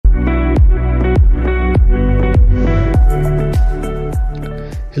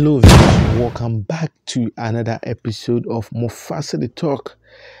Hello viewers, welcome back to another episode of Mufasa the Talk.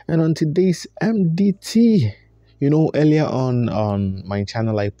 And on today's MDT, earlier on my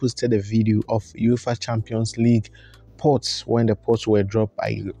channel I posted a video of UEFA Champions League pots. When the pots were dropped,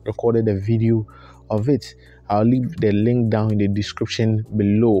 I recorded a video of it. I'll leave the link down in the description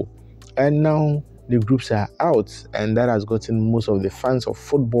below. And now the groups are out, and that has gotten most of the fans of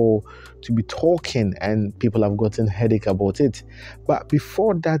football to be talking, and people have gotten headache about it. But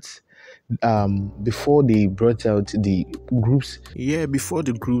before that, before they brought out the groups, before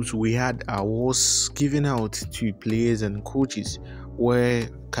the groups, we had awards given out to players and coaches, where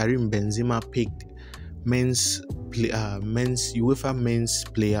Karim Benzema picked men's UEFA Men's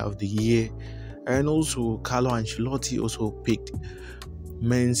Player of the Year, and also Carlo Ancelotti also picked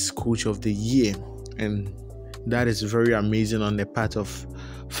Men's Coach of the Year. And that is very amazing on the part of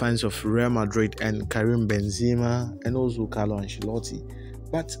fans of Real Madrid and Karim Benzema and also Carlo Ancelotti.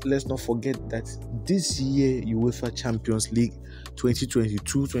 But let's not forget that this year UEFA Champions League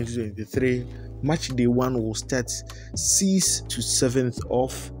 2022-2023 match day 1 will start 6th to 7th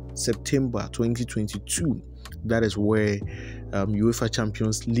of September 2022. That is where UEFA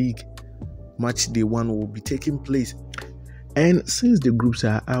Champions League match day 1 will be taking place. And since the groups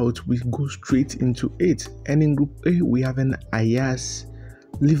are out, we go straight into it. And in Group A, we have an Ajax,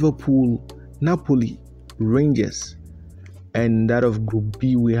 Liverpool, Napoli, Rangers. And that of Group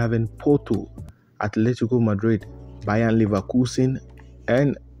B, we have in Porto, Atletico Madrid, Bayern Leverkusen,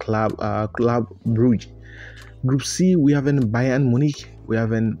 and Club Brügge. Group C, we have in Bayern Munich, we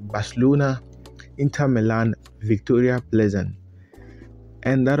have in Barcelona, Inter Milan, Viktoria Plzen.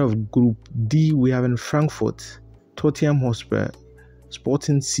 And that of Group D, we have in Frankfurt, Tottenham Hotspur,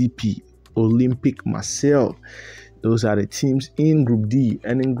 Sporting CP, Olympic Marseille. Those are the teams in Group D.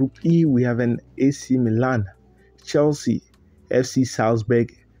 And in Group E, we have an AC Milan, Chelsea, FC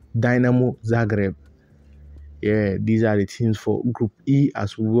Salzburg, Dinamo Zagreb. These are the teams for Group E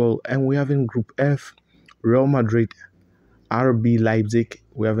as well. And we have in Group F, Real Madrid, RB Leipzig.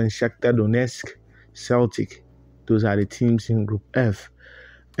 We have in Shakhtar Donetsk, Celtic. Those are the teams in Group F.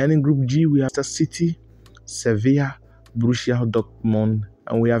 And in Group G, we have City, Sevilla, Borussia Dortmund,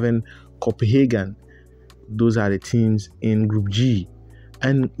 and we have in Copenhagen. Those are the teams in Group G.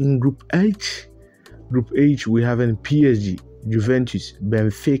 And in Group H, we have in PSG, Juventus,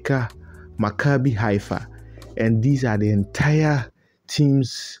 Benfica, Maccabi Haifa, and these are the entire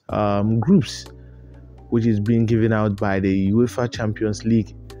teams groups which is being given out by the UEFA Champions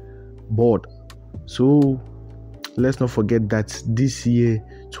League board. So let's not forget that this year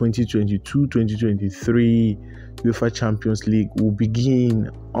 2022-2023 UEFA Champions League will begin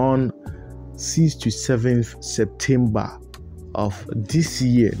on 6th to 7th September of this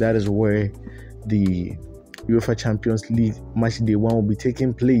year. That is where the UEFA Champions League match day 1 will be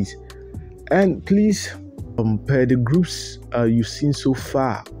taking place. And please compare the groups you've seen so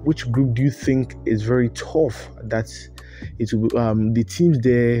far. Which group do you think is very tough, that it will the teams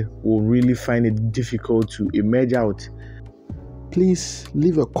there will really find it difficult to emerge out? Please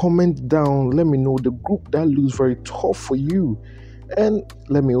leave a comment down. Let me know the group that looks very tough for you, and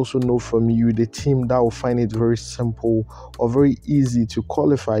let me also know from you the team that will find it very simple or very easy to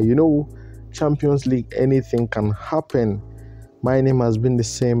qualify. Champions League, anything can happen. My name has been the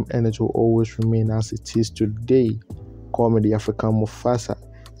same, and it will always remain as it is today. Call me the African Mufasa,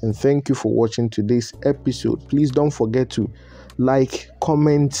 and thank you for watching today's episode. Please don't forget to like,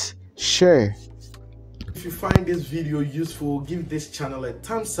 comment, share. If you find this video useful, give this channel a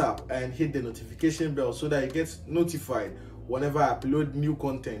thumbs up and hit the notification bell so that you get notified whenever I upload new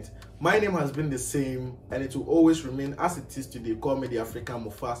content. My name has been the same, and it will always remain as it is today. Call me the African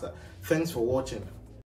Mufasa. Thanks for watching.